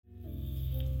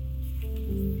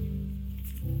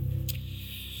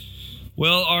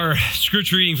Well, our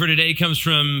scripture reading for today comes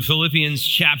from Philippians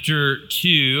chapter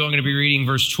 2. I'm going to be reading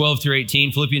verse 12 through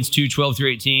 18, Philippians 2, 12 through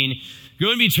 18.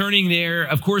 Going to be turning there.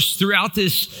 Of course, throughout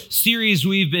this series,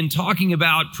 we've been talking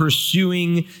about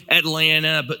pursuing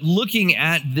Atlanta, but looking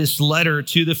at this letter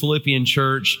to the Philippian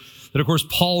church that, of course,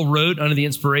 Paul wrote under the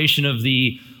inspiration of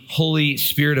the Holy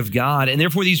Spirit of God. And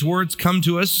therefore, these words come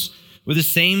to us with the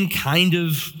same kind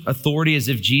of authority as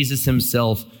if Jesus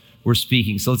himself were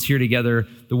speaking. So let's hear together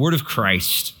the word of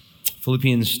Christ.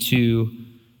 Philippians 2,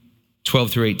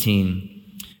 12 through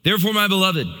 18. Therefore, my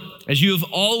beloved, as you have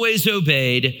always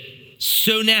obeyed,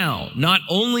 so now, not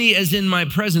only as in my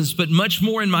presence, but much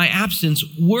more in my absence,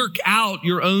 work out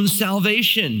your own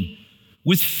salvation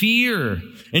with fear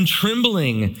and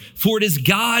trembling, for it is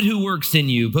God who works in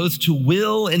you, both to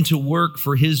will and to work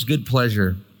for his good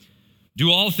pleasure.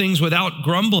 Do all things without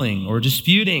grumbling or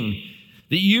disputing,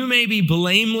 that you may be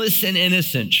blameless and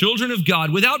innocent, children of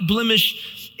God, without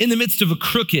blemish in the midst of a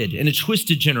crooked and a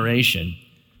twisted generation,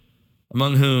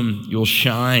 among whom you'll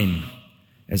shine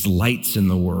as lights in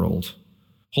the world,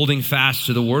 holding fast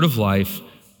to the word of life,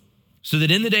 so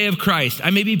that in the day of Christ I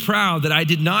may be proud that I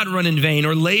did not run in vain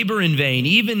or labor in vain.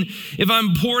 Even if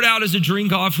I'm poured out as a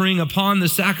drink offering upon the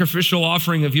sacrificial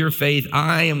offering of your faith,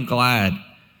 I am glad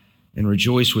and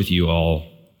rejoice with you all.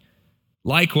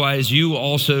 Likewise, you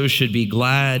also should be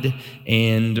glad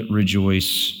and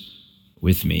rejoice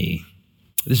with me.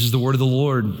 This is the word of the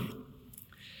Lord.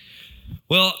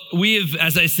 Well, we have,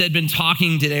 as I said, been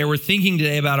talking today, we're thinking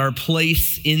today about our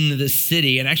place in the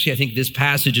city. And actually, I think this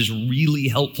passage is really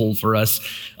helpful for us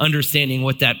understanding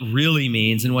what that really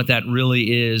means and what that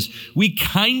really is. We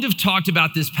kind of talked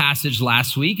about this passage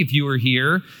last week, if you were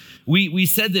here. We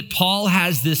said that Paul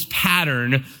has this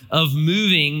pattern of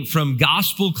moving from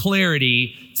gospel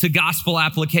clarity to gospel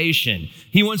application.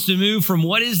 He wants to move from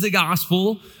what is the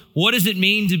gospel, what does it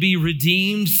mean to be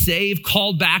redeemed, saved,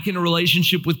 called back in a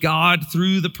relationship with God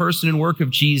through the person and work of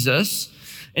Jesus?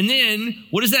 And then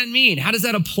what does that mean? How does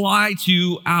that apply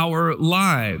to our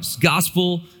lives?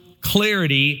 Gospel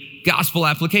clarity, gospel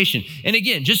application. And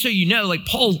again, just so you know, like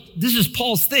Paul, this is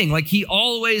Paul's thing. Like he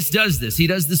always does this. He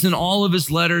does this in all of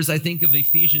his letters. I think of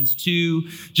Ephesians 2,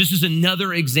 just as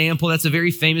another example. That's a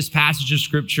very famous passage of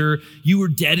scripture. You were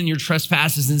dead in your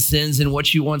trespasses and sins in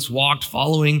what you once walked,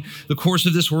 following the course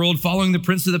of this world, following the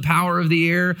prince of the power of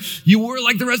the air. You were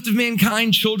like the rest of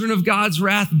mankind, children of God's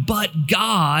wrath, but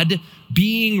God,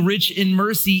 being rich in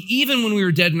mercy, even when we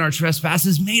were dead in our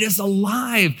trespasses, made us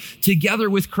alive together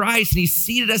with Christ. And he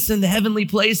seated us in the heavenly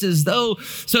places, so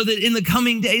that in the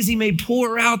coming days he may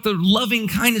pour out the loving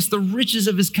kindness, the riches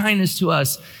of his kindness to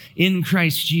us in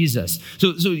Christ Jesus.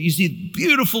 So you see a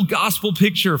beautiful gospel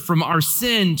picture from our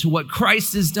sin to what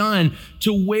Christ has done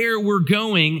to where we're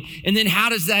going. And then how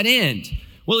does that end?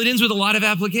 Well, it ends with a lot of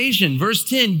application. Verse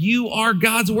 10, you are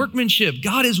God's workmanship.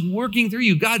 God is working through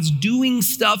you. God's doing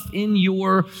stuff in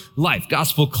your life.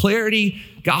 Gospel clarity,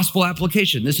 gospel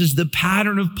application. This is the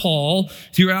pattern of Paul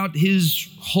throughout his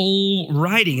whole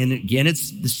writing. And again, it's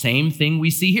the same thing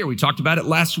we see here. We talked about it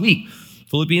last week.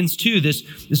 Philippians 2, this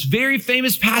very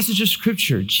famous passage of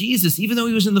scripture. Jesus, even though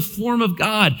he was in the form of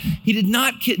God, he did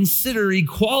not consider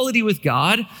equality with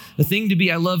God a thing to be,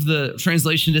 I love the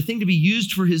translation, a thing to be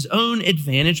used for his own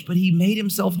advantage, but he made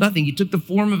himself nothing. He took the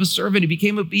form of a servant. He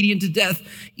became obedient to death,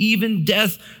 even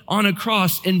death on a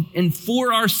cross. And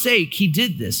for our sake, he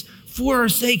did this. For our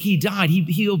sake, he died.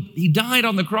 He died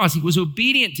on the cross. He was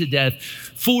obedient to death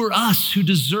for us who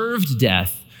deserved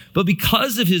death. But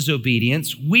because of his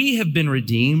obedience, we have been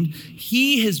redeemed.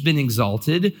 He has been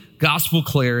exalted. Gospel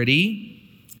clarity.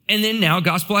 And then now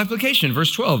gospel application.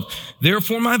 Verse 12,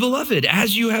 therefore, my beloved,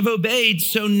 as you have obeyed,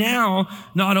 so now,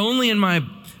 not only in my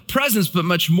presence, but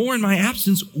much more in my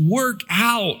absence, work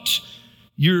out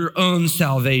your own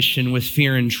salvation with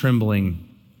fear and trembling.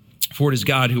 For it is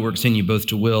God who works in you both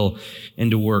to will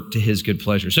and to work to his good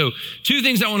pleasure. So 2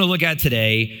 things I want to look at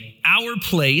today. Our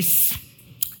place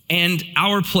and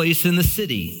our place in the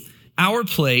city. Our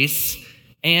place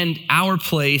and our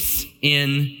place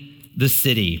in the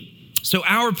city. So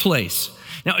our place.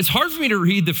 Now, it's hard for me to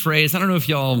read the phrase. I don't know if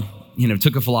y'all,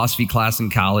 took a philosophy class in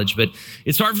college, but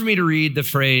it's hard for me to read the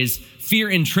phrase fear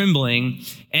and trembling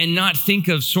and not think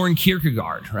of Soren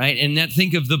Kierkegaard, right? And not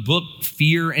think of the book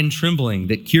Fear and Trembling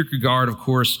that Kierkegaard, of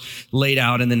course, laid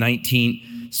out in the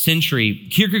 19th century.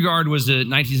 Kierkegaard was a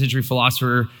 19th century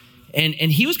philosopher. And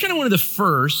he was kind of one of the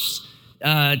first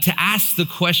to ask the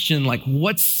question, like,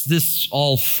 what's this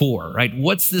all for, right?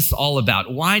 What's this all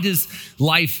about? Why does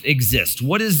life exist?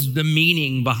 What is the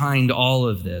meaning behind all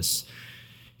of this?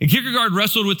 And Kierkegaard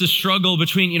wrestled with the struggle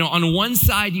between, on one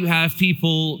side you have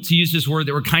people, to use this word,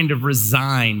 that were kind of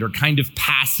resigned or kind of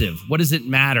passive. What does it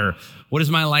matter? What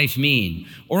does my life mean?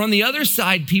 Or on the other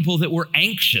side, people that were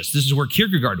anxious. This is where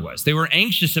Kierkegaard was. They were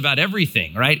anxious about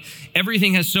everything, right?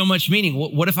 Everything has so much meaning.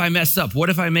 What if I mess up? What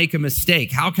if I make a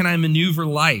mistake? How can I maneuver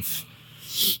life?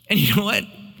 And you know what?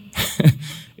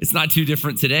 It's not too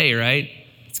different today, right?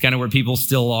 It's kind of where people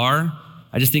still are.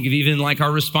 I just think of even like our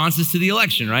responses to the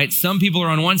election, right? Some people are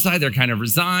on one side, they're kind of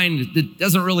resigned. It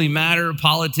doesn't really matter,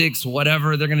 politics,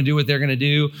 whatever, they're going to do what they're going to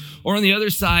do. Or on the other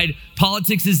side,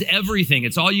 politics is everything.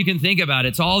 It's all you can think about.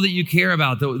 It's all that you care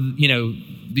about.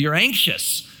 You're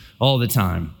anxious all the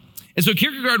time. And so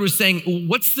Kierkegaard was saying,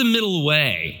 what's the middle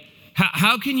way?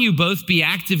 How can you both be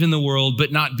active in the world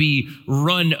but not be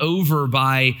run over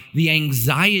by the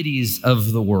anxieties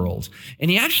of the world? And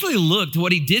he actually looked,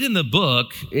 what he did in the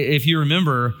book, if you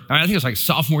remember, I think it was like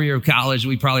sophomore year of college,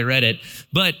 we probably read it.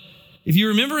 But if you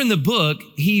remember in the book,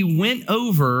 he went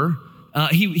over,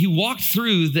 he walked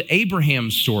through the Abraham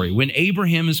story when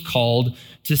Abraham is called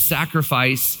to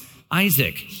sacrifice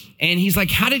Isaac. And he's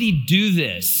like, how did he do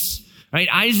this? Right?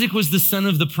 Isaac was the son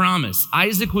of the promise.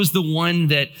 Isaac was the one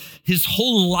that his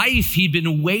whole life he'd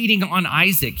been waiting on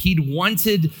Isaac. He'd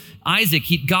wanted Isaac.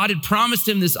 God had promised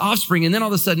him this offspring, and then all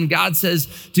of a sudden God says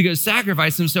to go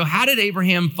sacrifice him. So how did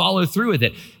Abraham follow through with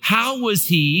it? How was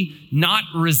he not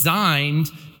resigned,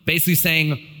 basically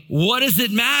saying, what does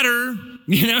it matter?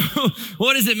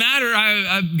 What does it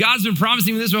matter? God's been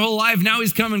promising me this my whole life. Now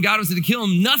he's come and God wants to kill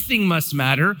him. Nothing must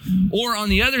matter. Or on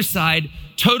the other side,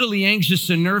 totally anxious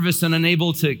and nervous and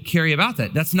unable to carry about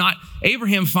that. That's not,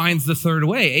 Abraham finds the third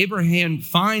way. Abraham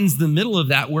finds the middle of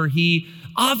that where he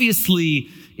obviously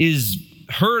is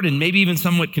hurt and maybe even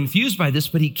somewhat confused by this,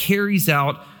 but he carries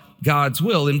out God's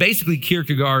will. And basically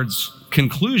Kierkegaard's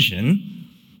conclusion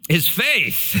is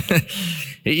faith.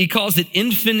 He calls it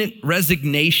infinite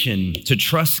resignation to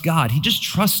trust God. He just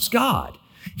trusts God.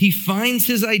 He finds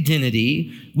his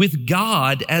identity with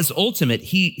God as ultimate.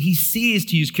 He sees,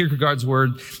 to use Kierkegaard's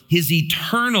word, his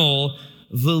eternal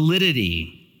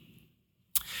validity.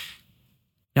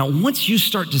 Now, once you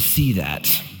start to see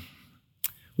that,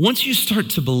 once you start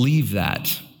to believe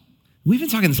that, we've been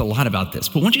talking a lot about this,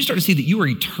 but once you start to see that you are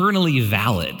eternally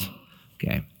valid,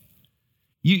 okay,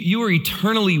 you are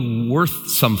eternally worth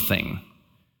something,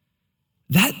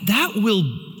 that will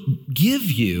give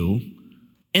you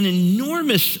an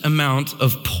enormous amount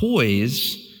of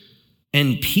poise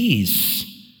and peace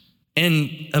and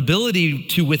ability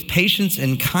to, with patience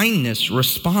and kindness,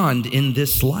 respond in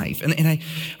this life. And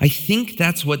I think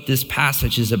that's what this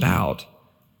passage is about.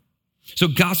 So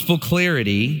gospel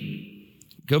clarity,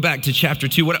 go back to chapter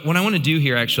 2. What I want to do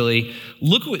here, actually,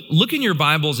 look in your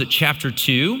Bibles at chapter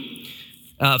 2,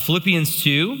 Philippians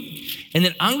 2. And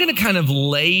then I'm going to kind of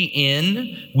lay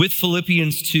in with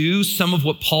Philippians 2 some of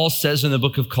what Paul says in the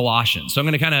book of Colossians. So I'm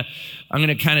going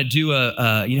to kind of do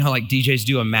a you know how like DJs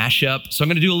do a mashup. So I'm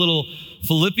going to do a little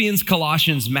Philippians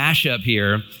Colossians mashup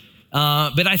here.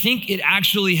 But I think it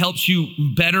actually helps you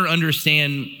better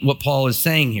understand what Paul is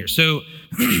saying here. So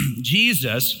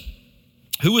Jesus,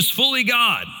 who was fully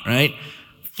God, right?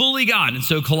 Fully God. And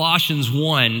so Colossians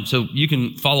 1, so you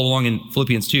can follow along in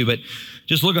Philippians 2, but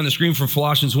just look on the screen from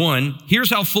Colossians 1. Here's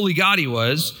how fully God he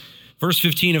was. Verse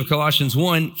 15 of Colossians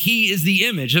 1, he is the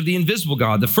image of the invisible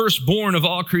God, the firstborn of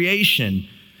all creation.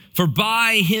 For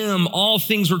by him all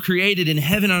things were created in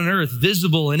heaven and on earth,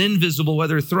 visible and invisible,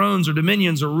 whether thrones or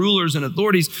dominions or rulers and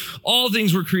authorities. All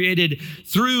things were created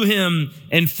through him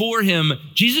and for him.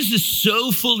 Jesus is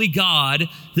so fully God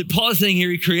that Paul is saying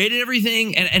here he created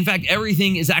everything, and in fact,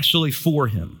 everything is actually for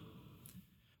him.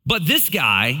 But this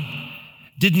guy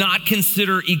did not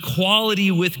consider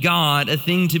equality with God a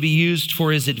thing to be used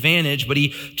for his advantage, but he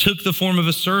took the form of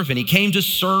a servant. He came to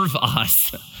serve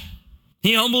us.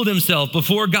 He humbled himself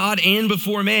before God and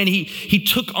before man. He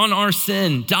took on our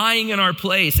sin, dying in our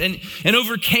place, and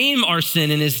overcame our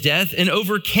sin in his death and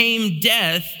overcame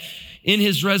death in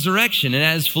his resurrection. And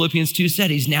as Philippians 2 said,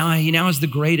 he now has the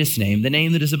greatest name, the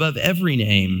name that is above every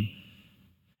name.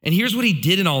 And here's what he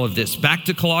did in all of this. Back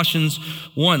to Colossians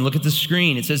 1, look at the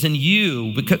screen. It says, and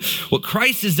you, because what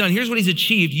Christ has done, here's what he's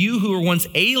achieved. You who were once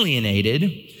alienated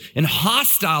and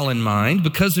hostile in mind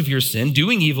because of your sin,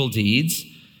 doing evil deeds,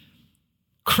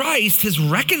 Christ has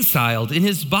reconciled in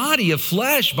his body of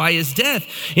flesh by his death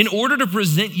in order to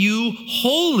present you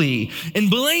holy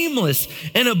and blameless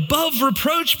and above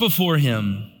reproach before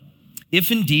him.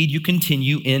 If indeed you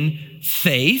continue in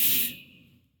faith,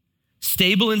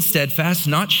 stable and steadfast,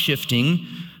 not shifting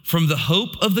from the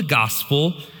hope of the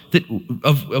gospel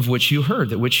of which you heard,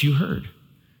 that which you heard.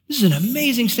 This is an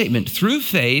amazing statement. Through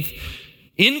faith,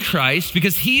 in Christ,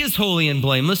 because he is holy and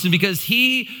blameless, and because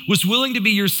he was willing to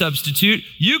be your substitute,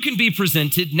 you can be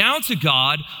presented now to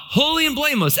God, holy and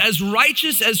blameless, as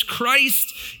righteous as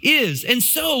Christ is. And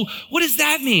so, what does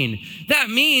that mean? That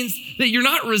means that you're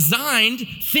not resigned.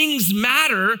 Things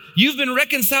matter. You've been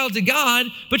reconciled to God,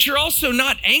 but you're also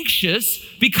not anxious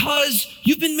because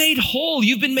you've been made whole.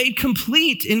 You've been made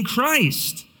complete in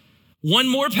Christ. One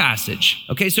more passage.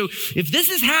 Okay, so if this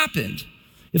has happened,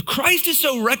 if Christ has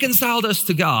so reconciled us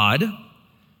to God,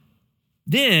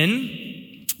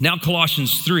 then, now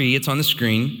Colossians 3, it's on the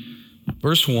screen,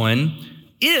 verse 1,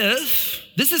 if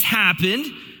this has happened,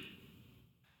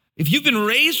 if you've been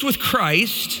raised with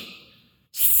Christ,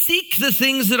 seek the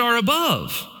things that are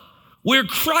above, where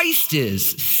Christ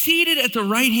is, seated at the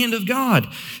right hand of God.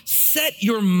 Set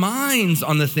your minds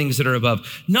on the things that are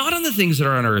above, not on the things that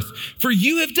are on earth, for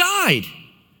you have died,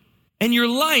 and your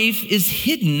life is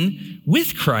hidden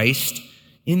with Christ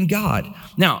in God.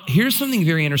 Now, here's something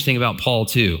very interesting about Paul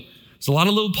too. There's a lot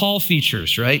of little Paul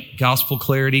features, right? Gospel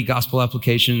clarity, gospel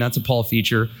application, that's a Paul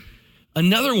feature.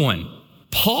 Another one,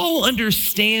 Paul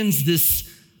understands this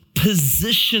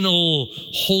positional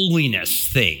holiness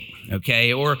thing,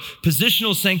 okay? Or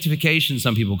positional sanctification,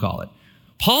 some people call it.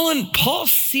 Paul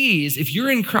sees, if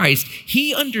you're in Christ,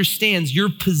 he understands your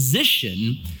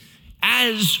position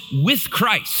as with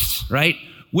Christ, right?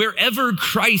 Wherever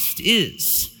Christ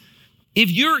is. If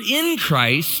you're in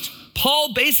Christ,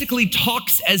 Paul basically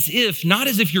talks as if, not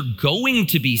as if you're going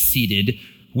to be seated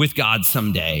with God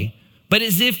someday, but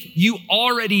as if you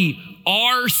already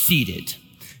are seated.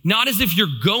 Not as if you're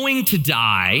going to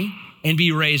die and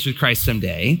be raised with Christ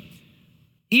someday,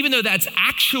 even though that's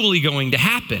actually going to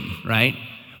happen, right?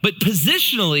 But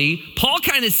positionally, Paul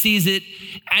kind of sees it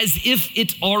as if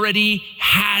it already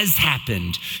has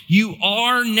happened. You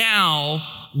are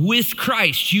now with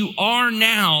Christ. You are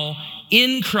now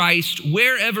in Christ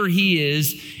wherever he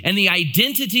is, and the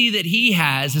identity that he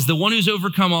has as the one who's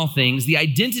overcome all things, the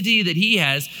identity that he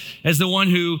has as the one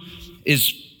who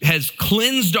has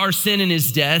cleansed our sin in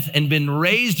his death and been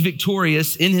raised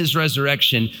victorious in his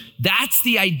resurrection. That's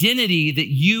the identity that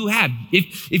you have.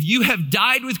 If you have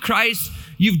died with Christ,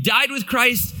 you've died with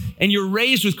Christ and you're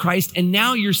raised with Christ, and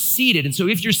now you're seated. And so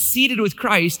if you're seated with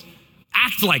Christ,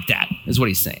 act like that, is what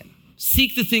he's saying.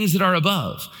 Seek the things that are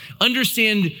above.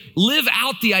 Understand, live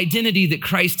out the identity that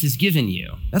Christ has given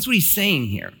you. That's what he's saying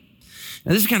here.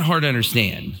 Now, this is kind of hard to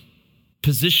understand.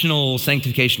 Positional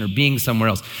sanctification or being somewhere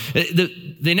else.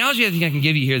 The analogy I think I can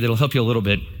give you here that'll help you a little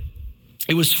bit.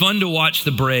 It was fun to watch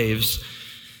the Braves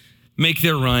make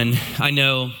their run. I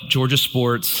know, Georgia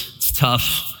sports, it's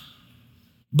tough.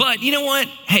 But you know what?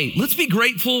 Hey, let's be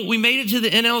grateful we made it to the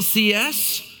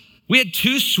NLCS. We had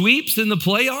 2 sweeps in the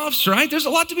playoffs, right? There's a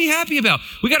lot to be happy about.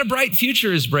 We got a bright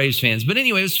future as Braves fans. But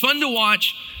anyway, it was fun to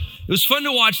watch. It was fun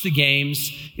to watch the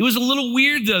games. It was a little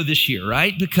weird though this year,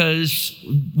 right? Because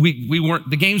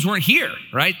the games weren't here,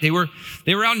 right? They were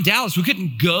out in Dallas. We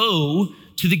couldn't go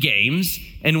to the games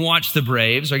and watch the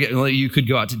Braves. You could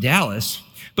go out to Dallas.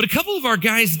 But a couple of our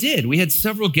guys did. We had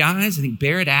several guys, I think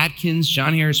Barrett Atkins,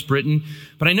 John Harris Britton.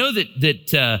 But I know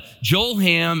that Joel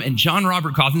Hamm and John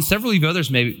Robert Coughlin, several of you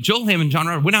others maybe, Joel Hamm and John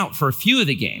Robert went out for a few of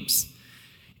the games.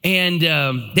 And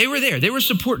they were there. They were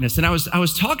supporting us. And I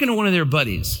was talking to one of their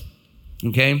buddies,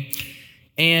 okay?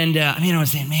 And I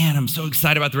was saying, man, I'm so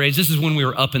excited about the Rays. This is when we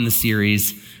were up in the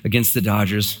series against the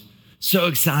Dodgers. So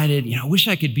excited. I wish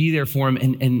I could be there for him.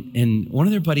 And one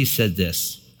of their buddies said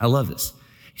this. I love this.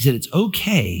 He said, it's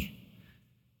okay.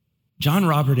 John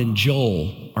Robert and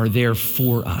Joel are there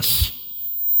for us.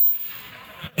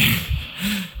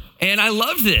 And I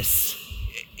love this.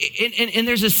 And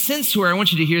there's a sense where I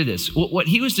want you to hear this. What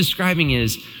he was describing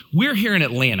is, we're here in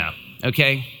Atlanta,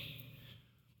 okay?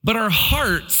 But our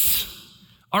hearts,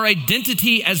 our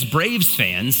identity as Braves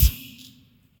fans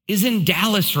is in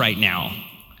Dallas right now.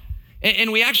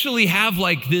 And we actually have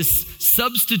like this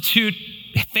substitute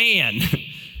fan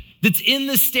that's in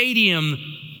the stadium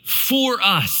for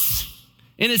us.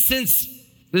 In a sense,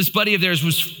 this buddy of theirs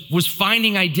was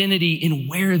finding identity in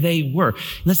where they were.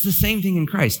 And that's the same thing in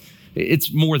Christ.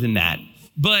 It's more than that.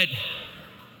 But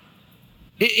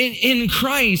in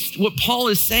Christ, what Paul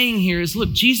is saying here is,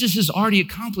 look, Jesus has already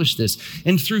accomplished this.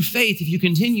 And through faith, if you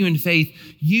continue in faith,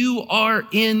 you are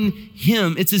in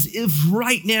him. It's as if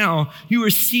right now you are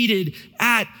seated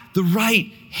at the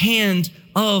right hand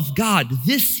of God.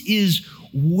 This is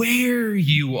where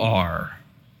you are.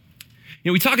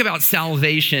 We talk about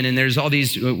salvation, and there's all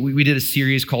these, we did a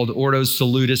series called Ordo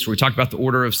Salutis, where we talked about the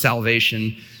order of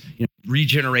salvation.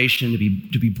 regeneration,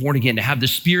 to be born again, to have the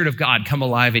Spirit of God come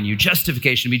alive in you,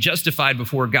 justification, to be justified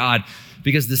before God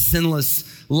because the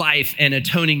sinless life and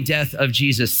atoning death of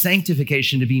Jesus,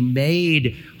 sanctification, to be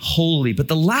made holy. But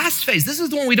the last phase, this is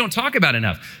the one we don't talk about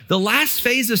enough. The last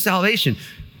phase of salvation,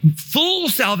 full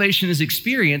salvation is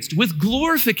experienced with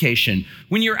glorification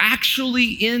when you're actually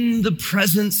in the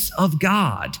presence of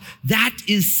God. That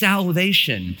is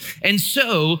salvation. And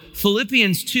so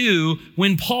Philippians 2,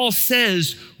 when Paul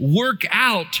says, work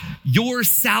out your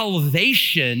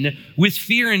salvation with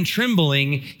fear and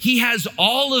trembling, he has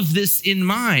all of this in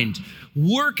mind.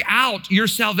 Work out your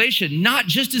salvation, not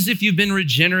just as if you've been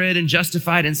regenerate and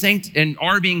justified and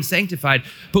are being sanctified,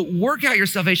 but work out your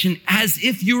salvation as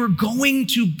if you're going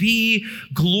to be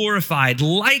glorified,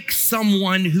 like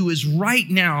someone who is right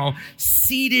now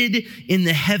seated in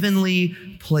the heavenly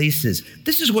places.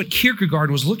 This is what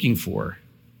Kierkegaard was looking for.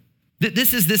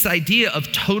 This is this idea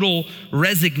of total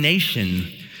resignation,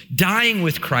 dying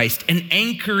with Christ and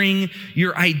anchoring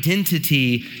your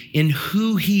identity in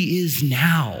who he is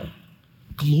now.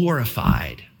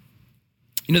 Glorified.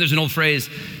 You know, there's an old phrase,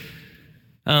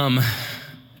 man,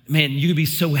 you could be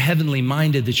so heavenly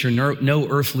minded that you're no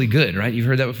earthly good, right? You've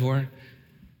heard that before?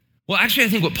 Well, actually, I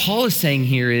think what Paul is saying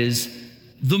here is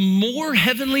the more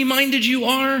heavenly minded you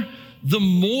are, the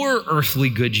more earthly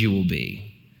good you will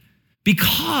be.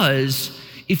 Because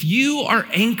if you are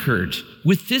anchored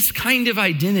with this kind of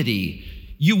identity,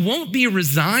 you won't be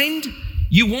resigned,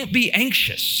 you won't be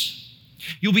anxious.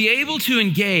 You'll be able to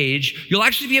engage, you'll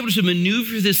actually be able to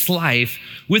maneuver this life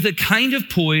with a kind of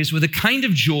poise, with a kind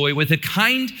of joy, with a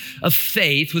kind of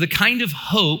faith, with a kind of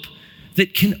hope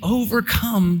that can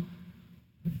overcome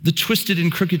the twisted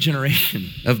and crooked generation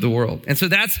of the world. And so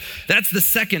that's the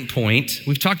second point.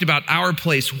 We've talked about our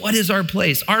place. What is our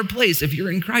place? Our place, if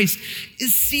you're in Christ,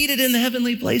 is seated in the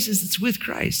heavenly places. It's with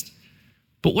Christ.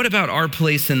 But what about our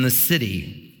place in the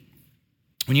city?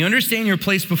 When you understand your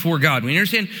place before God, when you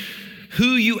understand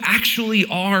who you actually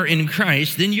are in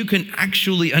Christ, then you can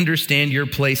actually understand your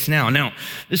place now. Now,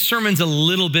 this sermon's a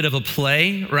little bit of a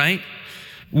play, right?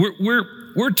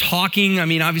 We're talking, I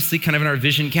mean, obviously kind of in our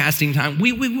vision casting time,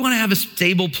 we want to have a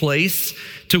stable place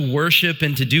to worship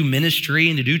and to do ministry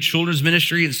and to do children's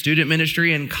ministry and student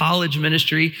ministry and college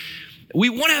ministry. We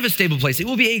want to have a stable place. It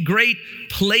will be a great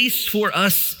place for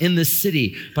us in the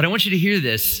city. But I want you to hear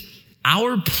this.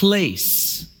 Our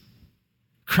place,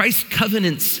 Christ's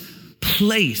covenant's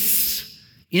place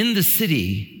in the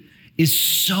city, is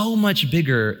so much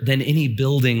bigger than any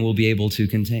building will be able to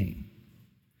contain.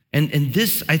 And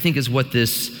this, I think, is what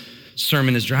this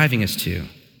sermon is driving us to.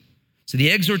 So the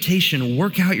exhortation,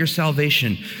 work out your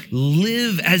salvation,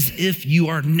 live as if you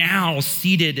are now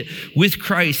seated with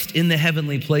Christ in the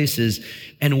heavenly places.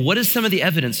 And what is some of the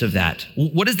evidence of that?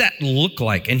 What does that look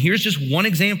like? And here's just one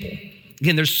example.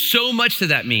 Again, there's so much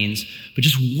that means, but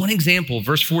just one example,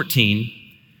 verse 14,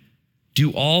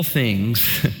 do all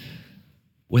things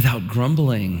without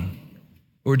grumbling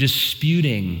or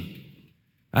disputing.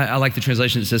 I like the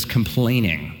translation that says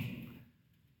complaining.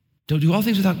 Don't do all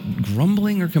things without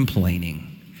grumbling or complaining.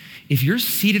 If you're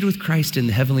seated with Christ in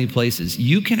the heavenly places,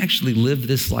 you can actually live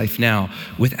this life now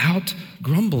without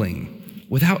grumbling,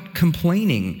 without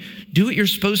complaining. Do what you're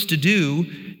supposed to do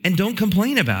and don't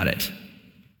complain about it.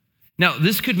 Now,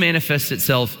 this could manifest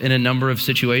itself in a number of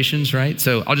situations, right?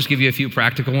 So I'll just give you a few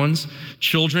practical ones.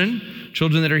 Children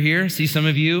that are here, see some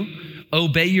of you,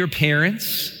 obey your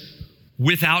parents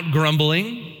without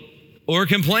grumbling or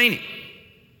complaining,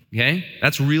 okay?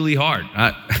 That's really hard.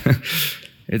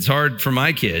 It's hard for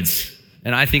my kids,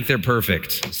 and I think they're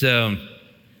perfect. So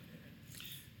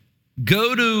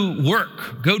go to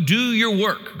work, go do your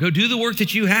work, go do the work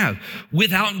that you have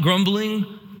without grumbling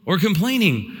or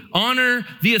complaining. Honor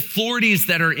the authorities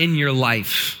that are in your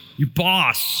life, your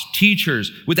boss,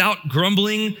 teachers, without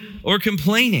grumbling or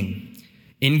complaining.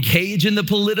 Engage in the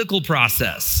political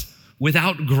process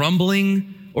without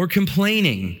grumbling or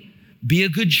complaining. Be a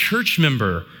good church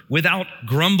member without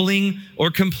grumbling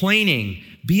or complaining.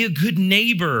 Be a good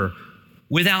neighbor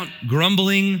without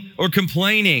grumbling or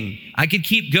complaining. I could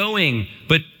keep going,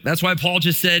 but that's why Paul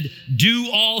just said, do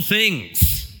all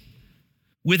things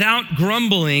without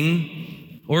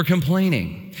grumbling or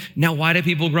complaining. Now, why do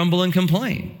people grumble and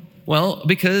complain? Well,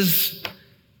 because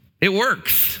it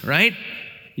works, right?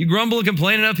 You grumble and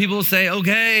complain enough, people will say,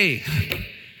 okay.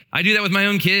 I do that with my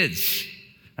own kids.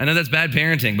 I know that's bad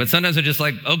parenting, but sometimes I'm just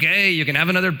like, okay, you can have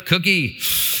another cookie.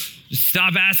 Just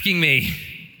stop asking me.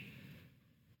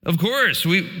 Of course,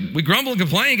 we grumble and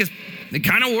complain because it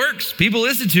kind of works. People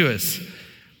listen to us.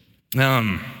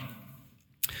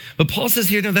 But Paul says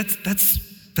here, no,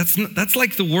 that's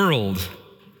like the world.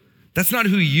 That's not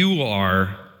who you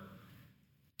are.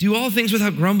 Do all things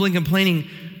without grumbling, complaining,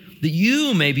 that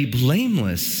you may be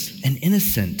blameless and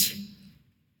innocent,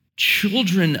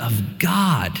 children of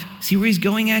God. See where he's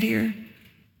going at here?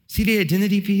 See the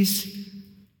identity piece?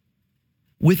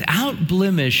 Without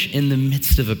blemish in the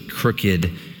midst of a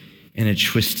crooked and a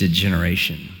twisted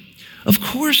generation. Of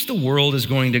course, the world is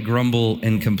going to grumble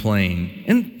and complain,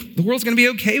 and the world's going to be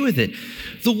okay with it.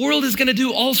 The world is going to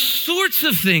do all sorts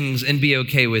of things and be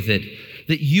okay with it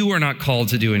that you are not called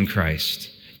to do in Christ.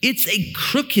 It's a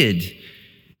crooked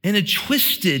and a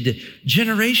twisted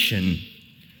generation,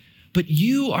 but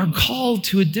you are called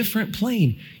to a different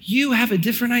plane. You have a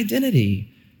different identity.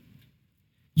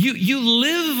 You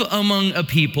live among a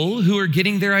people who are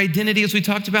getting their identity, as we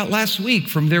talked about last week,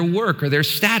 from their work or their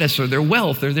status or their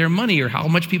wealth or their money or how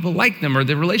much people like them or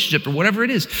their relationship or whatever it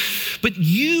is. But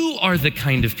you are the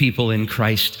kind of people in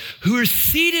Christ who are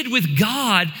seated with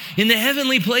God in the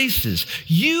heavenly places.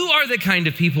 You are the kind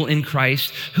of people in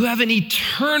Christ who have an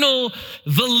eternal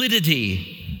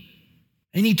validity,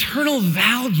 an eternal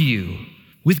value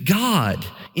with God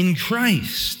in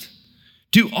Christ.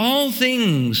 Do all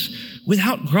things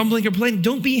without grumbling or complaining.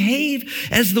 Don't behave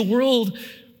as the world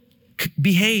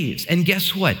behaves. And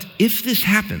guess what? If this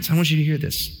happens, I want you to hear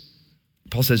this.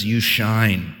 Paul says, you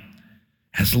shine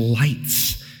as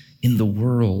lights in the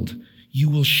world. You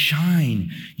will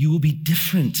shine. You will be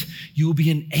different. You will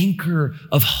be an anchor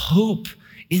of hope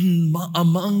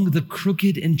among the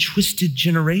crooked and twisted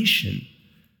generation,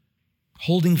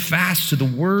 holding fast to the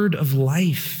word of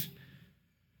life,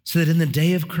 so that in the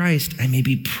day of Christ, I may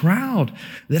be proud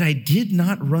that I did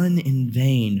not run in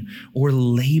vain or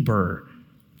labor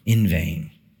in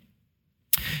vain.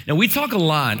 Now, we talk a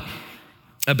lot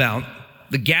about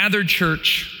the gathered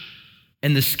church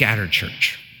and the scattered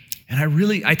church. And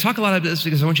I talk a lot about this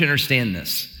because I want you to understand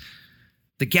this.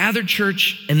 The gathered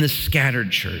church and the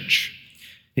scattered church.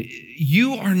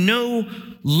 You are no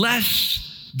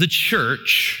less the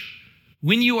church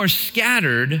when you are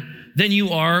scattered than you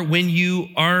are when you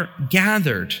are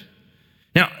gathered.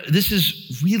 Now, this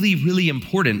is really, really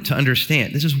important to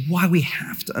understand. This is why we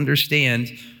have to understand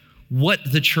what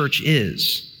the church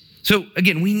is. So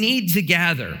again, we need to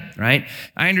gather, right?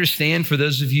 I understand for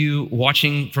those of you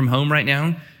watching from home right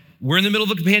now, we're in the middle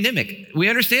of a pandemic. We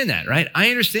understand that, right? I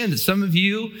understand that some of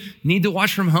you need to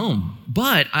watch from home.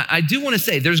 But I do want to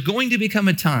say there's going to become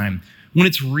a time when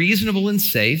it's reasonable and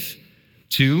safe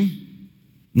to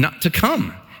not to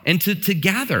come and to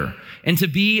gather and to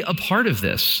be a part of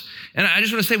this. And I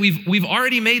just want to say we've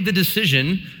already made the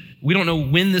decision. We don't know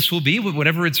when this will be, but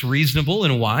whenever it's reasonable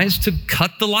and wise, to cut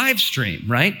the live stream,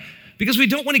 right? Because we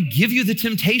don't want to give you the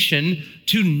temptation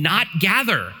to not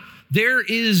gather. There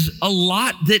is a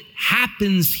lot that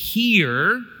happens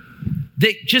here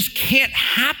that just can't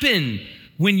happen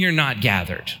when you're not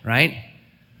gathered, right?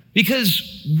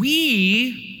 Because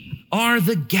we are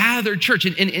the gathered church.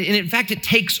 And in fact, it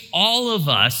takes all of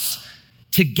us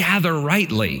to gather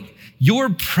rightly. Your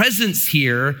presence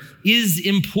here is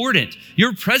important.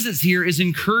 Your presence here is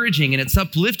encouraging and it's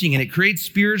uplifting and it creates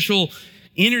spiritual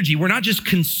energy. We're not just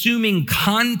consuming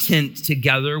content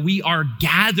together. We are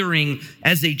gathering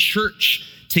as a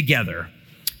church together.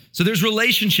 So there's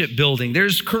relationship building,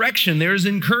 there's correction, there's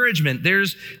encouragement,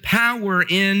 there's power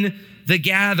in the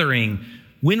gathering.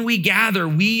 When we gather,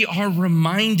 we are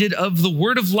reminded of the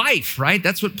word of life, right?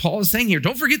 That's what Paul is saying here.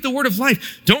 Don't forget the word of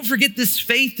life. Don't forget this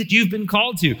faith that you've been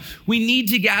called to. We need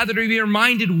to gather to be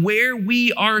reminded where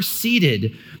we are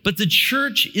seated. But the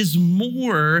church is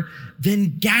more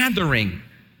than gathering.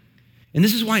 And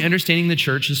this is why understanding the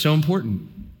church is so important.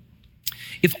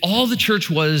 If all the church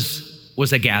was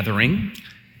a gathering,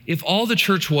 if all the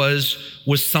church was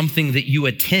something that you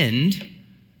attend,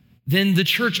 then the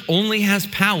church only has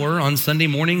power on Sunday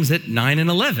mornings at 9 and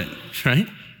 11, right?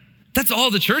 That's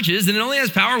all the church is, and it only has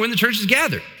power when the church is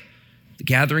gathered. The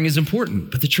gathering is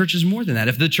important, but the church is more than that.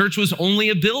 If the church was only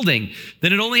a building,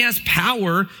 then it only has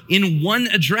power in one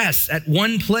address, at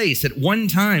one place, at one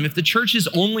time. If the church is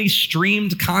only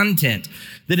streamed content,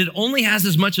 then it only has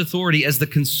as much authority as the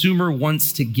consumer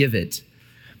wants to give it.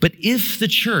 But if the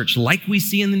church, like we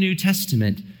see in the New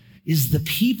Testament, is the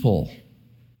people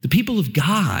of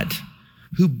God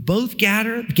who both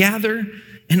gather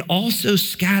and also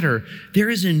scatter, there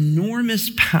is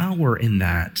enormous power in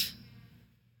that.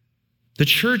 The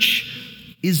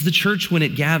church is the church when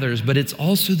it gathers, but it's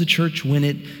also the church when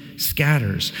it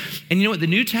scatters. And you know what? The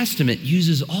New Testament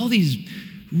uses all these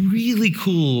really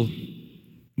cool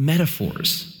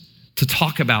metaphors to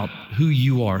talk about who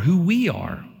you are, who we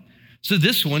are. So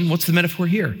this one, what's the metaphor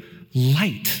here?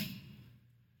 Light.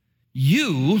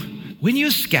 You, when you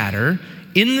scatter,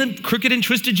 in the crooked and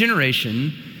twisted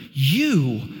generation,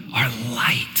 you are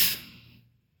light.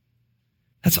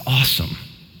 That's awesome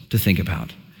to think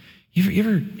about. You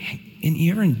ever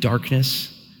in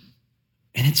darkness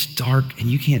and it's dark and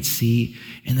you can't see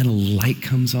and then a light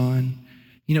comes on?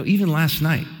 Even last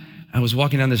night, I was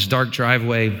walking down this dark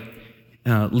driveway,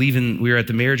 we were at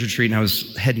the marriage retreat and I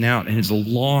was heading out and it's a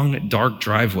long, dark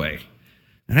driveway.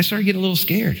 And I started getting a little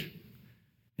scared.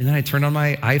 And then I turned on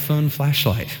my iPhone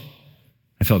flashlight.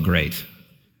 I felt great,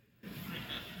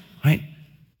 right?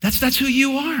 That's who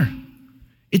you are.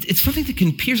 It's something that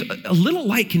can pierce, a little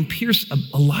light can pierce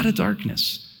a lot of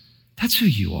darkness. That's who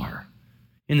you are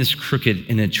in this crooked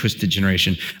and a twisted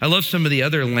generation. I love some of the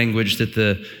other language that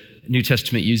the New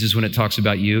Testament uses when it talks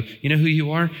about you. You know who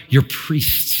you are? You're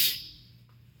priests.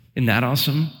 Isn't that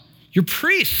awesome? You're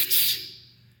priests.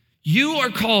 You are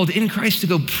called in Christ to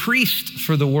go priest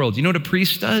for the world. You know what a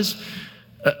priest does?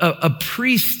 A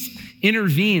priest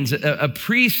intervenes. A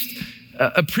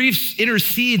priest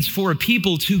intercedes for a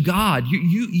people to God.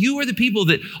 You are the people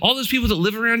that, all those people that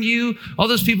live around you, all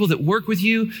those people that work with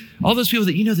you, all those people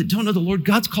that that don't know the Lord,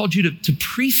 God's called you to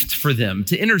priest for them,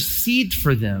 to intercede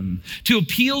for them, to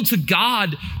appeal to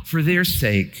God for their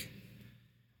sake.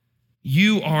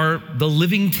 You are the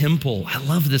living temple. I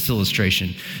love this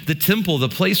illustration. The temple, the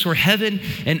place where heaven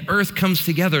and earth comes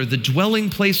together, the dwelling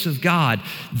place of God.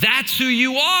 That's who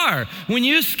you are. When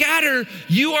you scatter,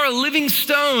 you are a living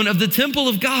stone of the temple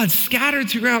of God scattered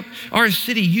throughout our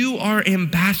city. You are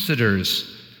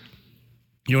ambassadors.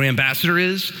 You know what an ambassador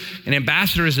is? An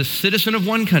ambassador is a citizen of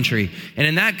one country, and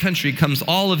in that country comes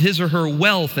all of his or her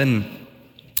wealth and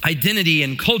identity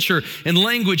and culture and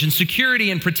language and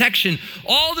security and protection.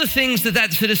 All the things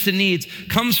that citizen needs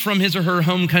comes from his or her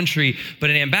home country. But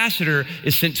an ambassador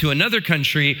is sent to another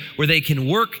country where they can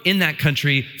work in that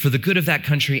country for the good of that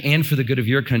country and for the good of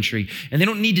your country. And they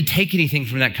don't need to take anything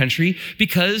from that country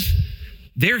because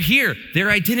they're here.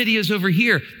 Their identity is over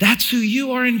here. That's who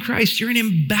you are in Christ. You're an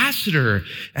ambassador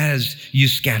as you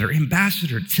scatter.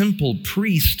 Ambassador, temple,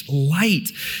 priest, light.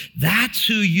 That's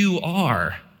who you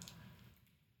are.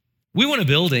 We want a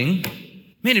building.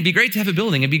 Man, it'd be great to have a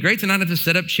building. It'd be great to not have to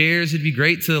set up chairs. It'd be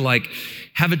great to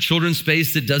have a children's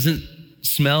space that doesn't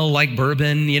smell like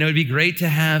bourbon. It'd be great to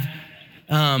have,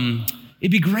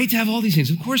 all these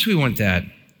things. Of course we want that.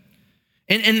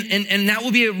 And that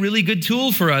will be a really good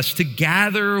tool for us to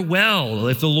gather well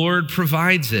if the Lord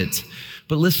provides it.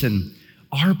 But listen,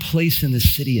 our place in the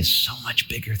city is so much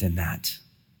bigger than that.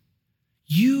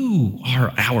 You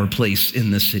are our place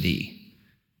in the city.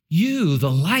 You, the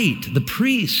light, the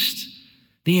priest,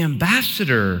 the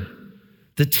ambassador,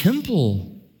 the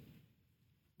temple.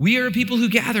 We are a people who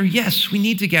gather. Yes, we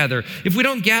need to gather. If we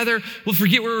don't gather, we'll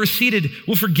forget where we're seated.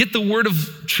 We'll forget the word of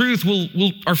truth.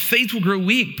 Our faith will grow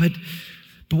weak. But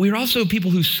we're also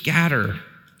people who scatter.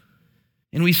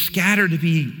 And we scatter to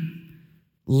be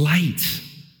light.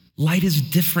 Light is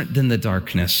different than the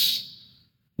darkness.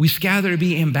 We scatter to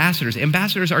be ambassadors.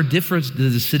 Ambassadors are different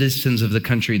than the citizens of the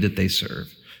country that they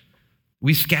serve.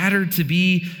 We scatter to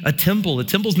be a temple. A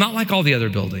temple's not like all the other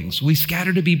buildings. We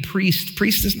scatter to be priest.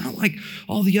 Priest is not like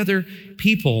all the other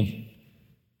people.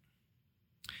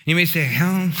 You may say,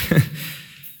 how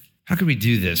could we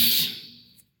do this?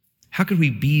 How could we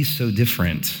be so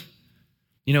different?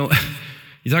 You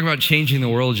talk about changing the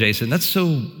world, Jason. That's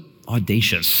so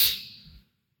audacious.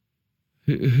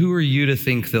 Who are you to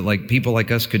think that people like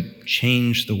us could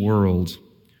change the world?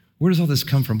 Where does all this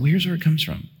come from? Well, here's where it comes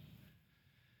from.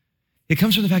 It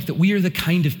comes from the fact that we are the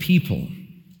kind of people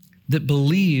that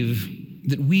believe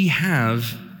that we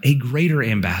have a greater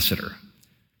ambassador,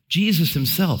 Jesus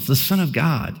himself, the Son of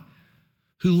God,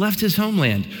 who left his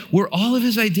homeland, where all of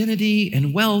his identity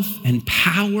and wealth and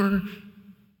power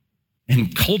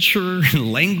and culture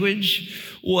and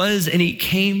language was, and he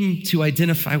came to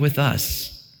identify with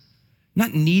us,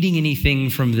 not needing anything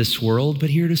from this world, but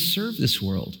here to serve this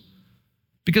world.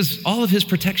 Because all of his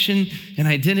protection and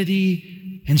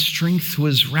identity and strength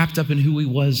was wrapped up in who he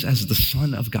was as the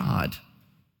Son of God.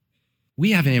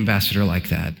 We have an ambassador like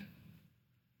that.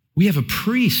 We have a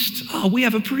priest. We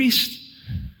have a priest.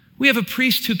 We have a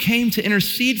priest who came to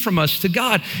intercede from us to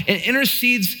God and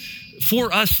intercedes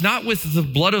for us, not with the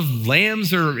blood of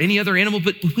lambs or any other animal,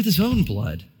 but with his own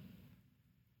blood.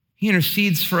 He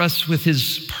intercedes for us with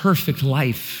his perfect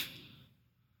life.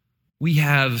 We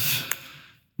have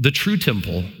the true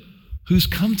temple who's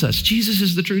come to us. Jesus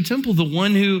is the true temple, the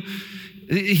one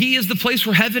he is the place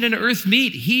where heaven and earth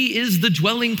meet. He is the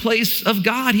dwelling place of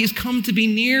God. He's come to be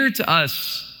near to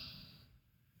us,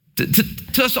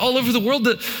 to us all over the world.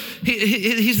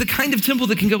 He's the kind of temple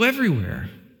that can go everywhere.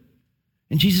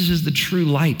 And Jesus is the true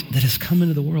light that has come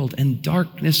into the world, and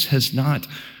darkness has not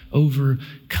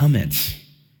overcome it.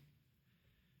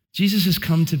 Jesus has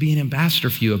come to be an ambassador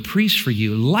for you, a priest for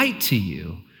you, light to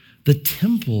you, the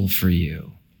temple for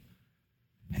you.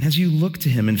 And as you look to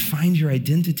him and find your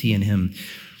identity in him,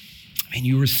 and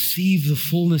you receive the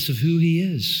fullness of who he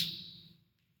is.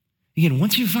 Again,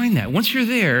 once you find that, once you're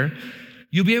there,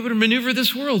 you'll be able to maneuver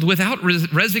this world without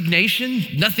resignation.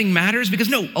 Nothing matters, because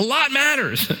no, a lot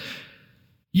matters.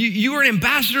 You are an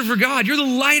ambassador for God. You're the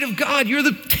light of God. You're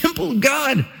the temple of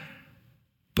God.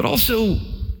 But also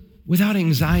without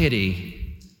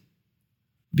anxiety,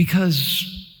 because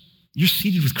you're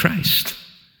seated with Christ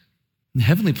in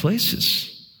heavenly places.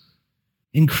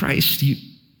 In Christ,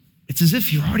 it's as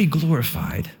if you're already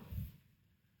glorified.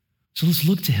 So let's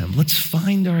look to him. Let's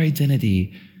find our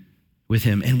identity with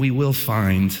him, and we will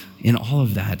find in all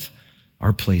of that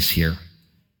our place here.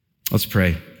 Let's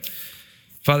pray.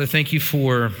 Father, thank you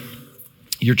for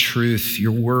your truth,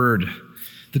 your word,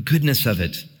 the goodness of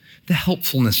it, the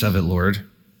helpfulness of it, Lord.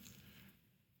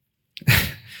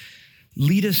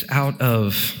 Lead us out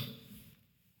of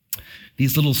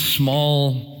these little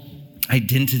small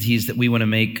identities that we want to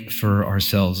make for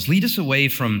ourselves. Lead us away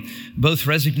from both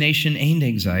resignation and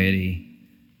anxiety.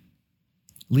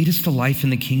 Lead us to life in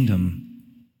the kingdom.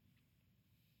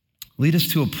 Lead us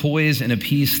to a poise and a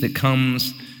peace that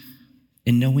comes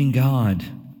in knowing God.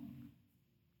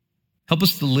 Help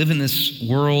us to live in this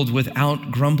world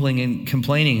without grumbling and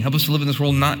complaining. Help us to live in this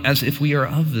world not as if we are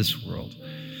of this world,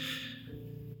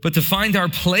 but to find our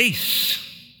place,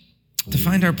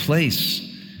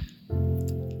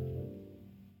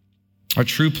 our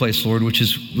true place, Lord, which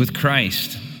is with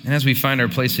Christ. And as we find our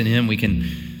place in him, we can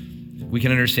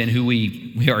understand who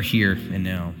we are here and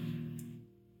now.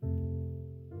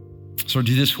 So Lord,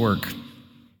 do this work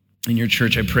in your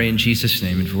church, I pray in Jesus'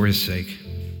 name and for his sake.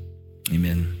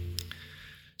 Amen.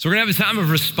 So we're gonna have a time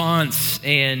of response,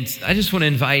 and I just want to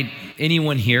invite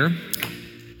anyone here,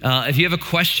 if you have a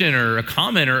question or a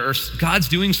comment, or God's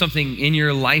doing something in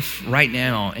your life right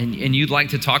now and you'd like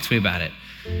to talk to me about it,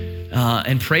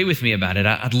 and pray with me about it,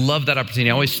 I'd love that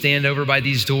opportunity. I always stand over by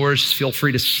these doors. Feel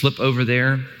free to slip over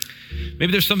there.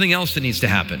 Maybe there's something else that needs to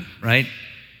happen, right?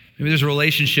 Maybe there's a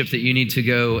relationship that you need to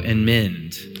go and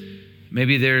mend.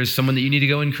 Maybe there's someone that you need to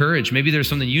go encourage. Maybe there's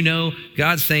something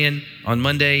God's saying on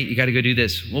Monday, you got to go do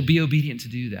this. Well, be obedient to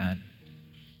do that.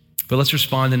 But let's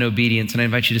respond in obedience, and I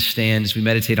invite you to stand as we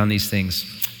meditate on these things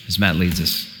as Matt leads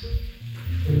us.